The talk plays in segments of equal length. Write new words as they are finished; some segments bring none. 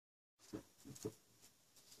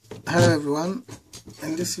Hello everyone,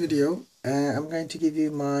 in this video I'm going to give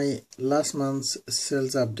you my last month's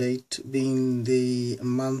sales update, being the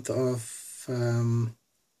month of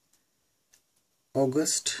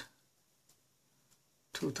August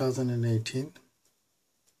 2018,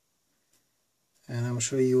 and I'm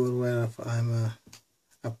sure you're aware of I'm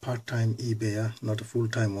a part-time eBayer, not a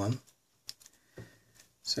full-time one.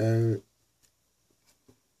 So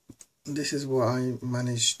this is what I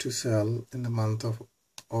managed to sell in the month of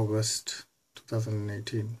August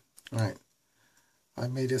 2018. Right, I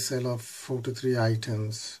made a sale of 43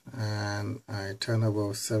 items and I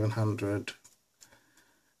turnover of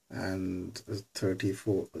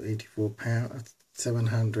 784 pounds,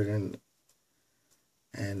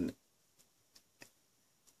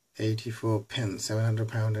 784 pence, 700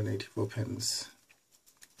 pound and 84 pence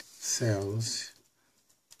sales.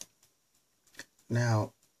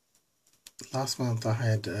 Now, last month I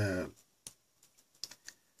had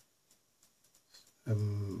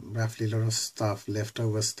roughly a lot of stuff,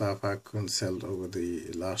 leftover stuff I couldn't sell over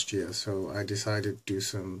the last year, so I decided to do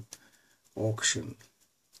some auction.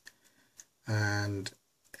 And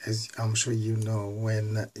as I'm sure you know,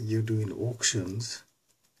 when you're doing auctions,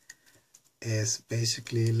 it's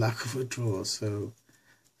basically luck of a draw. So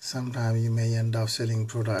sometimes you may end up selling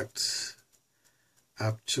products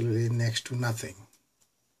absolutely next to nothing.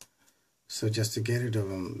 So just to get rid of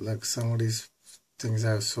them, like some of these things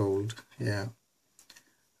I've sold here,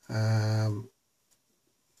 I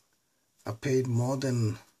paid more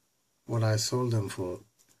than what I sold them for,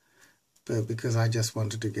 but because I just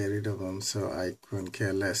wanted to get rid of them, so I couldn't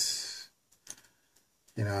care less,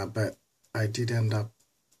 you know. But I did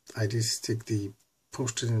stick the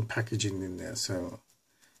postage and packaging in there, so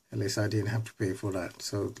at least I didn't have to pay for that.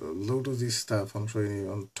 So a load of this stuff I'm showing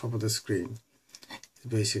you on top of the screen is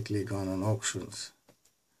basically gone on auctions.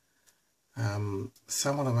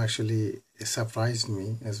 Some of them actually surprised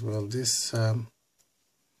me as well. This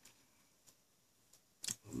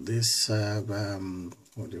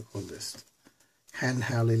what do you call this?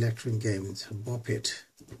 Handheld electric games, Bop It,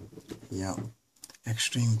 yeah,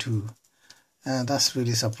 Extreme 2. And that's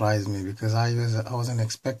really surprised me because I wasn't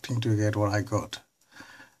expecting to get what I got.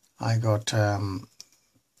 I got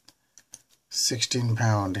 16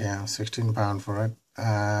 pound, yeah, 16 pound for it.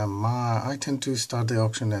 I tend to start the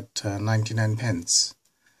auction at 99 pence.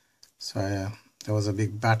 So there was a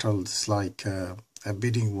big battle. It's like a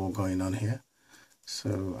bidding war going on here.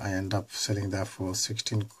 So I end up selling that for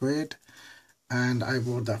 16 quid, and I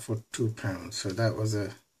bought that for £2. So that was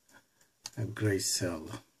a great sell.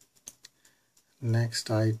 Next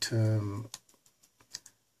item,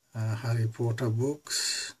 Harry Potter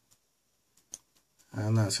books.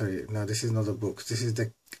 No, this is not the books. This is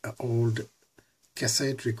the old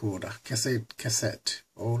cassette recorder, cassette,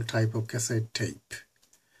 old type of cassette tape.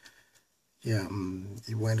 Yeah,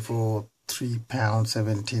 it went for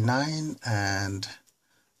 £3.79, and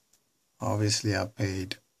obviously I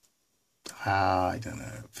paid, I don't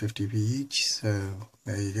know, 50p each. So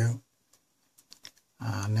there you go.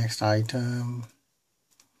 Next item,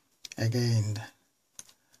 again,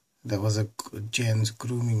 there was a gents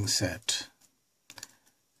grooming set.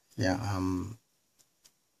 Yeah,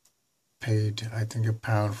 paid I think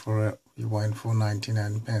 £1 for it. It went for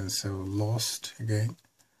 99 pence, so lost again.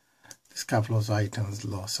 This couple of items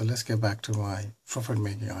lost. So let's get back to my profit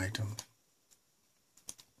making item.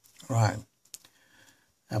 Right,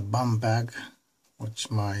 a bum bag, which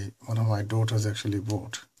one of my daughters actually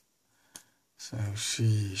bought. So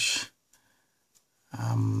she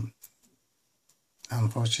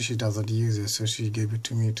unfortunately she doesn't use it, so she gave it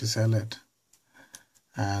to me to sell it,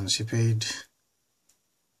 and she paid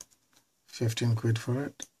 15 quid for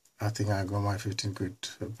it. I think I got my 15 quid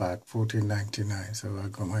back, 14.99, so I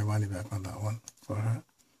got my money back on that one for her.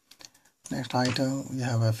 Next item, we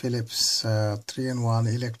have a Philips 3-in-1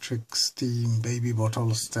 electric steam baby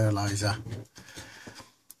bottle sterilizer.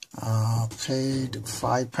 Paid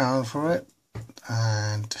 £5 for it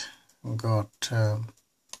and got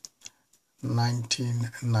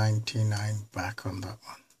 19.99 back on that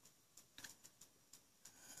one.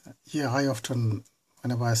 Yeah, I often,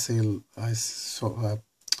 whenever I sell,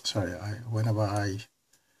 whenever I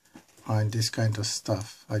find this kind of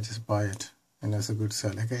stuff, I just buy it, and that's a good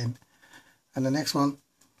sell again. And the next one,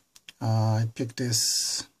 I picked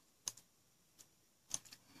this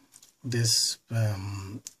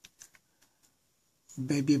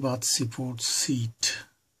baby bath support seat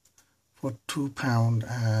for £2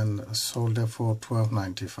 and sold it for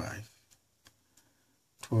 £12.95.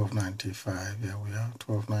 £12.95, yeah, we are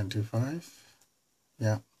 £12.95,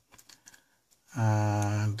 yeah.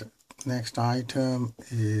 And next item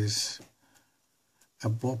is a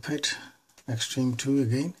Bopet Extreme 2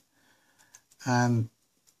 again, and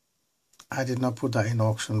I did not put that in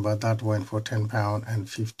auction, but that went for £10 and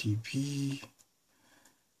 50p.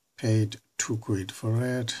 Paid £2 for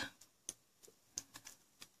it.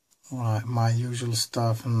 Right, my usual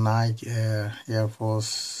stuff, Nike Air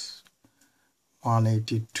Force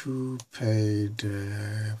 182, paid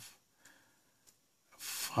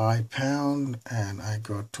 £5, and I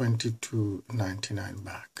got $22.99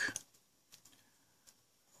 back.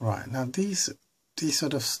 Right, now these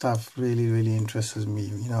sort of stuff really interests me,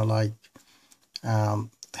 you know, like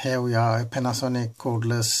here we are, a Panasonic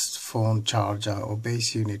cordless phone charger or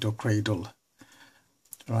base unit or cradle.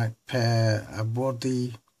 Right, I bought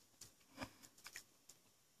the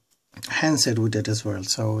handset with it as well,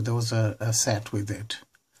 so there was a set with it,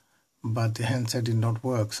 but the handset did not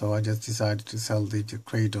work, so I just decided to sell the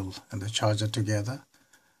cradle and the charger together,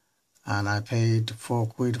 and I paid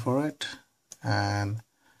 £4 for it, and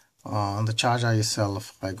on the charger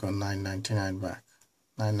itself I got $9.99 back,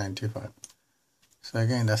 $9.95. So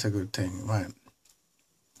again, that's a good thing, right?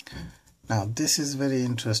 Now this is very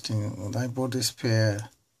interesting. I bought this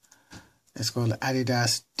pair. It's called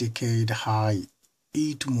Adidas Decade High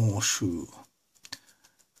Eat More shoe.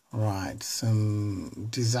 Right, some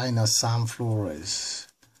designer Sam Flores.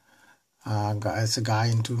 It's a guy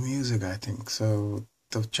into music, I think. So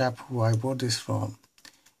the chap who I bought this from,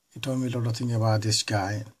 he told me a lot of things about this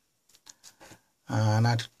guy, and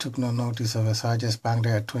I took no notice of it. So I just banged it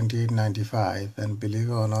at $28.95, and believe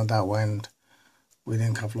it or not, that went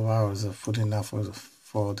within a couple of hours of putting up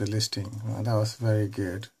for the listing. That was very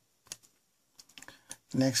good.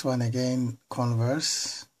 Next one again,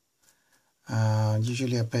 Converse.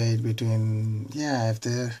 Usually I paid between, if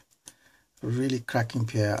they're really cracking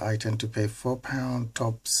pair, I tend to pay £4,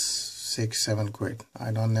 tops £6-7.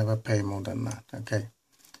 I don't never pay more than that. Okay.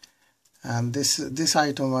 And this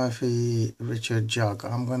item of the Richard jug,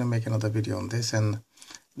 I'm going to make another video on this, and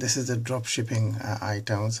this is the drop shipping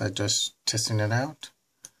items. I just testing it out.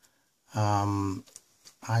 I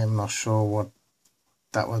am not sure what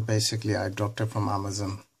that was. Basically, I dropped it from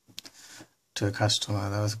Amazon to a customer.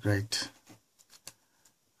 That was great.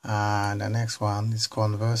 And the next one is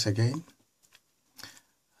Converse again.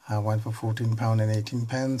 I went for £14 and 18,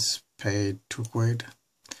 paid £2.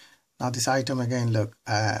 Now this item again, look,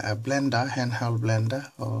 a blender, handheld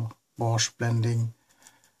blender or Bosch blending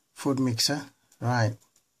food mixer, right?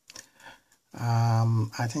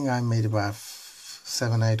 I think I made about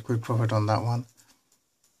 £7-8 profit on that one,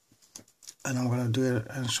 and I'm going to do it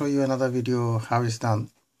and show you another video how it's done.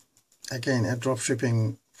 Again, a drop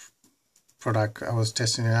shipping product. I was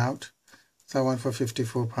testing it out, so I went for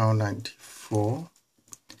 £54.94.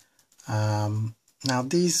 Now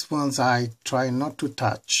these ones I try not to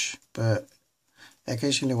touch, but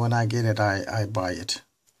occasionally when I get it, I buy it.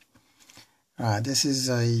 This is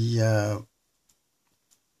a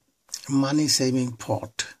money saving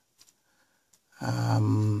pot.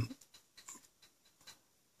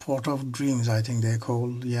 Pot of dreams, I think they're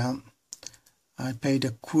called. Yeah, I paid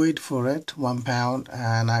 £1 for it, £1,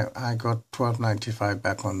 and I got $12.95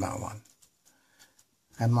 back on that one.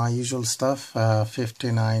 And my usual stuff,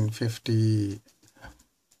 $59.50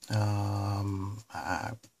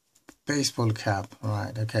 baseball cap.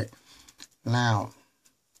 Right, okay. Now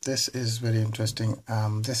this is very interesting.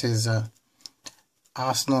 This is a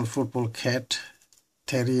Arsenal football kit,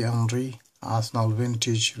 Thierry Henry, Arsenal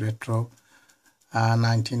vintage retro,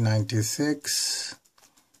 1996.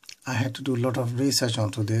 I had to do a lot of research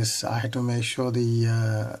onto this. I had to make sure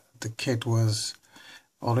the kit was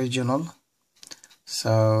original.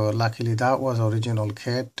 So luckily that was original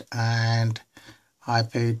kit, and I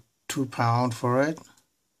paid £2 for it.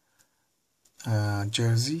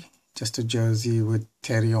 Jersey, just a jersey with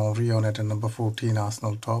Thierry Henry on it and number 14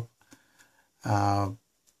 Arsenal top.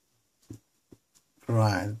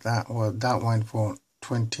 Right, that went for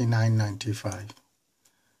 $29.95.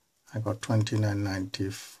 I got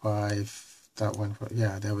 $29.95. That went for,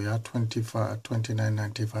 yeah, there we are,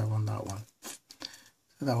 $29.95 on that one.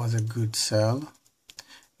 So that was a good sell.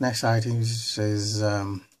 Next item is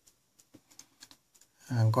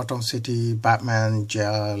Gotham City Batman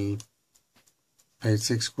gel. Paid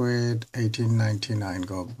 £6, $18.99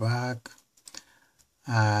 got back.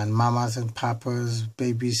 And Mamas and Papa's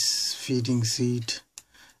baby's feeding seat.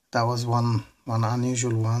 That was one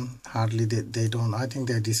unusual one. Hardly they don't. I think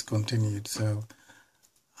they discontinued. So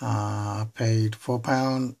I paid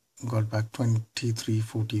 £4, got back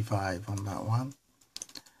 $23.45 on that one.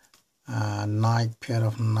 Nike, pair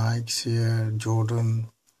of Nikes here, Jordan,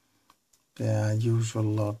 usual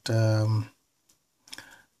lot.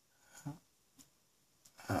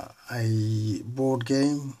 a board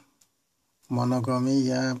game, Monogamy,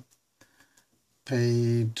 yeah,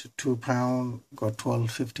 paid £2, got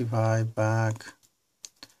 £12.55 back.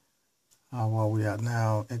 What we are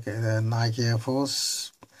now, okay, the Nike Air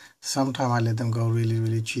Force, sometime I let them go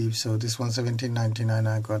really cheap, so this one £17.99,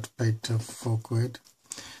 I got paid to £4.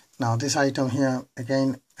 Now this item here,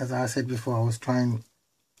 again, as I said before, I was trying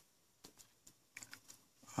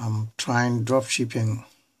drop shipping.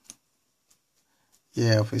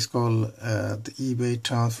 Yeah, it's called the eBay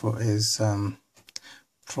transfer is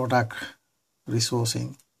product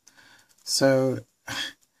resourcing. So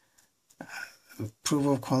proof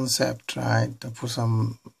of concept, right? I put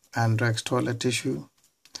some Andrex toilet tissue.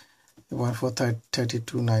 It went for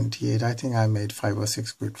 $32.98. I think I made £5 or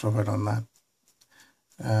 £6 profit on that.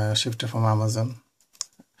 Shifted from Amazon.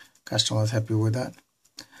 Customer was happy with that.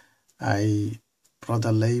 I brought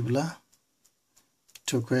the labeler,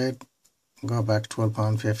 took it, got back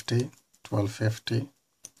 £12.50, £12.50.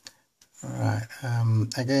 Right.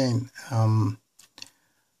 Again,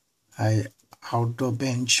 I outdoor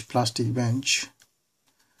bench, plastic bench,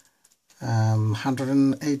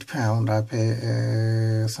 £108. I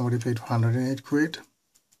pay somebody paid £108.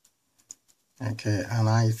 Okay, and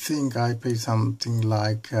I think I paid something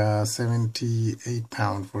like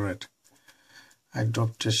 £78 for it. I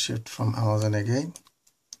dropped a shit from Amazon again.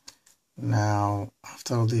 Now,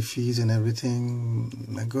 after all the fees and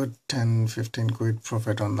everything, a good 10-15 quid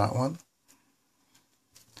profit on that one.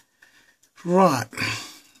 Right.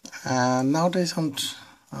 Nowadays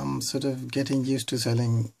I'm sort of getting used to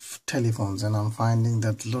selling telephones, and I'm finding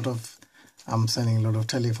that I'm selling a lot of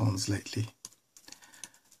telephones lately.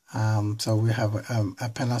 So we have a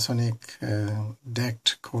Panasonic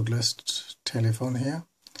decked cordless telephone here,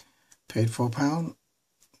 paid £4,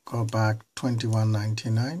 got back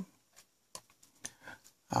 £21.99.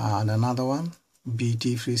 And another one,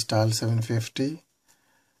 BT Freestyle 750,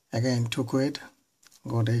 again £2,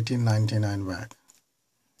 got £18.99 back.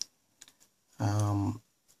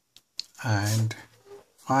 And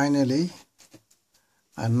finally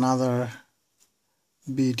another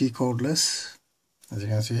BT cordless, as you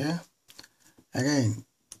can see here, again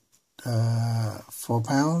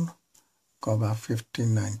 £4, got about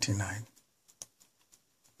 £15.99.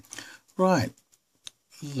 Right,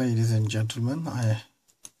 ladies and gentlemen,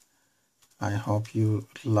 I hope you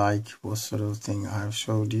like what sort of thing I've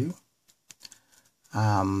showed you.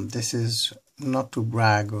 This is not to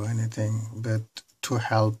brag or anything, but to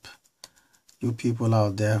help you people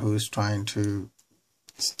out there who's trying to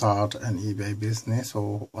start an eBay business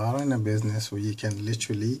or are in a business where you can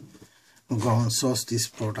literally go and source this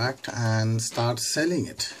product and start selling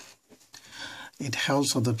it. It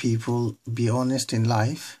helps other people be honest in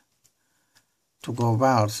life to go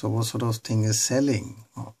about. So what sort of thing is selling?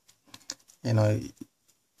 You know,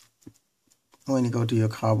 when you go to your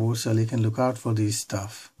cardboard sale, you can look out for these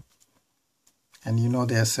stuff, and you know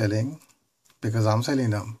they're selling because I'm selling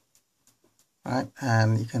them, right?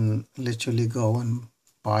 And you can literally go and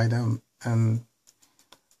buy them and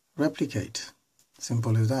replicate.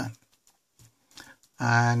 Simple as that.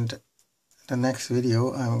 And the next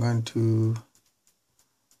video I'm going to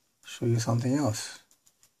show you something else.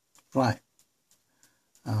 Right,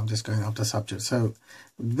 I'm just going off the subject. So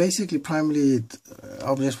basically, primarily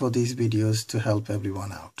object for these videos to help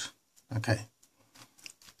everyone out. Okay,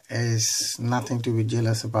 it's nothing to be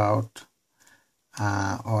jealous about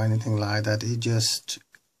or anything like that. It just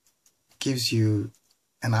gives you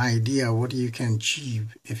an idea what you can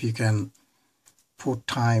achieve if you can put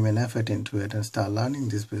time and effort into it and start learning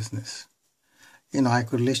this business. You know, I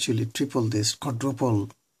could literally triple this,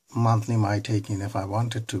 quadruple monthly my taking if I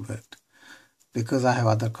wanted to, but because I have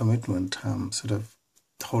other commitment, sort of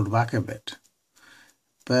hold back a bit.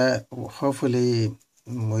 But hopefully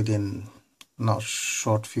within not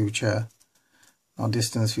short future, not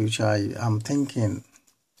distant future, I'm thinking,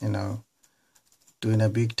 you know, doing a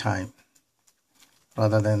big time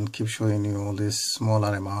rather than keep showing you all this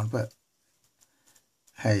smaller amount. But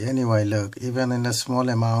hey, anyway, look, even in a small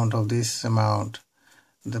amount of this amount,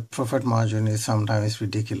 the profit margin is sometimes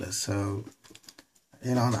ridiculous. So,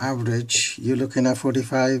 you know, on average, you're looking at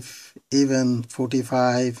 45, even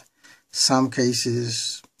 45, some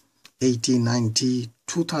cases 80, 90,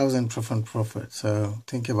 2,000 profit. So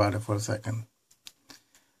think about it for a second.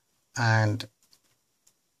 And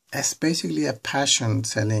it's basically a passion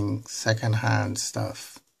selling second-hand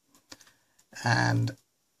stuff. And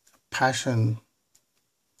passion,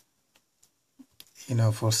 you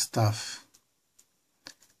know, for stuff.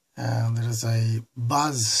 And there is a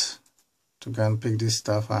buzz to go and pick this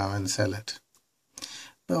stuff out and sell it.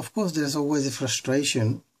 But of course, there's always a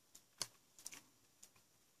frustration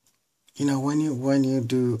you know, when you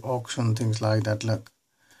do auction things like that, look,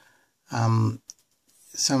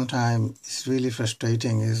 sometimes it's really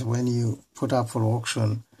frustrating is when you put up for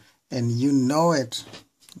auction and you know it,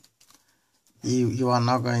 you are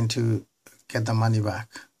not going to get the money back,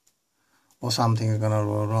 or something is going to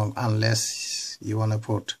go wrong, unless you want to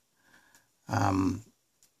put a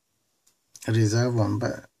reserve on.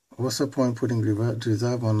 But what's the point putting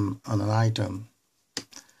reserve on an item?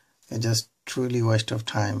 It's just truly waste of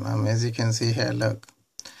time. As you can see here, look,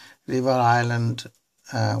 River Island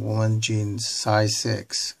woman jeans, size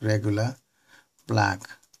 6, regular, black.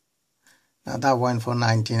 Now that went for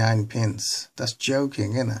 99 pence. That's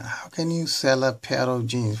joking, isn't it? How can you sell a pair of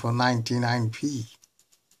jeans for 99p?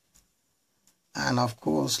 And of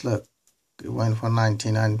course, look, it went for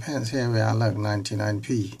 99 pence. Here we are, look,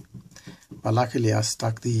 99p. But luckily I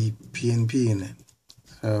stuck the P&P in it.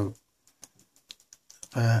 So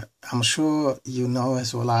I'm sure you know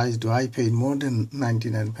as well as do, I paid more than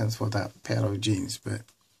 99 pence for that pair of jeans, but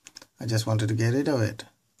I just wanted to get rid of it,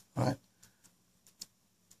 right?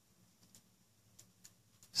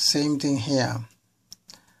 Same thing here.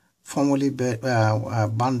 Formerly a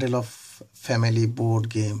bundle of family board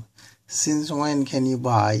game. Since when can you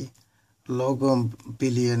buy Logo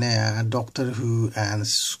Billionaire, Doctor Who and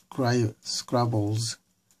Scrabbles,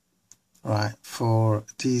 right? For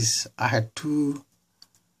these, I had two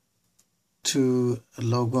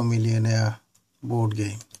Logo Millionaire board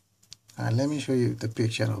game. Let me show you the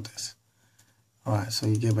picture of this. Alright, so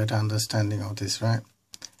you get better understanding of this, right?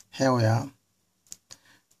 Here we are.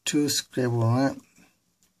 2 Scrabble, right?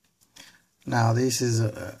 Now this is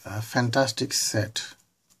a fantastic set.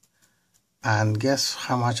 And guess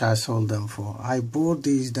how much I sold them for? I bought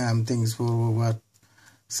these damn things for over,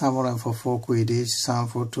 some of them for 4 quid each, some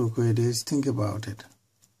for 2 quid each. Think about it.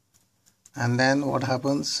 And then what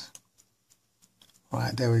happens?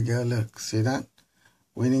 Right, there we go, look, see that?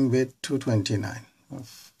 Winning bid 229.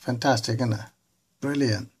 Fantastic, isn't it?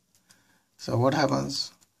 Brilliant. So what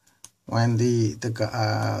happens when the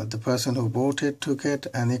person who bought it took it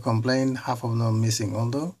and he complained? Half of them missing.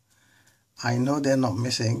 Although I know they're not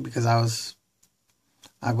missing because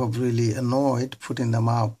I got really annoyed putting them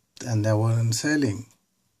up and they weren't selling.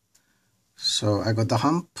 So I got the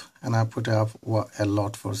hump and I put up a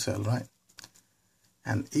lot for sale, right?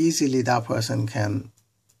 And easily that person can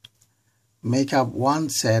make up one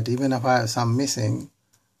set, even if I have some missing.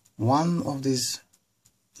 One of these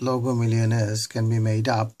Logo Millionaires can be made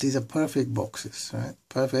up. These are perfect boxes, right?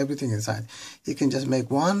 Perfect, everything inside. You can just make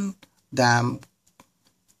one damn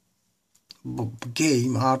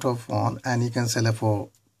game out of one and you can sell it for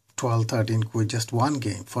 12, 13 quid, just one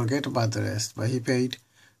game. Forget about the rest. But he paid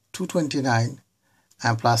 229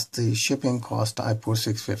 and plus the shipping cost I put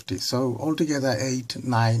 650. So altogether 8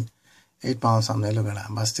 pounds something, look at that,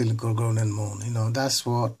 but still grown and moon. You know, that's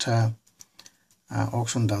what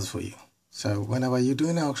auction does for you. So whenever you do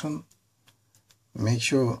an auction, make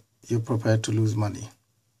sure you're prepared to lose money.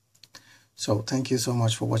 So thank you so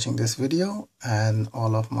much for watching this video and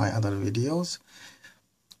all of my other videos.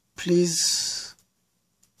 Please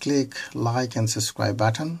click like and subscribe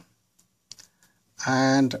button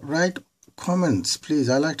and write comments, please.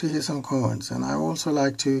 I like to hear some comments, and I also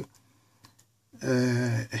like to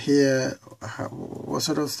hear what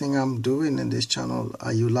sort of thing I'm doing in this channel.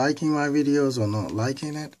 Are you liking my videos or not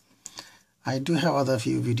liking it? I do have other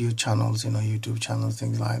few video channels, you know, YouTube channels,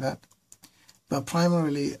 things like that. But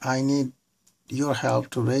primarily, I need your help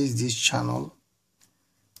to raise this channel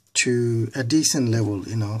to a decent level,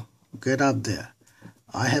 you know, get up there.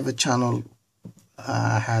 I have a channel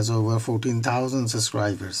has over 14,000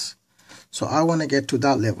 subscribers. So I want to get to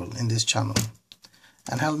that level in this channel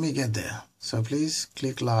and help me get there. So please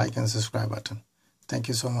click like and subscribe button. Thank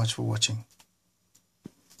you so much for watching.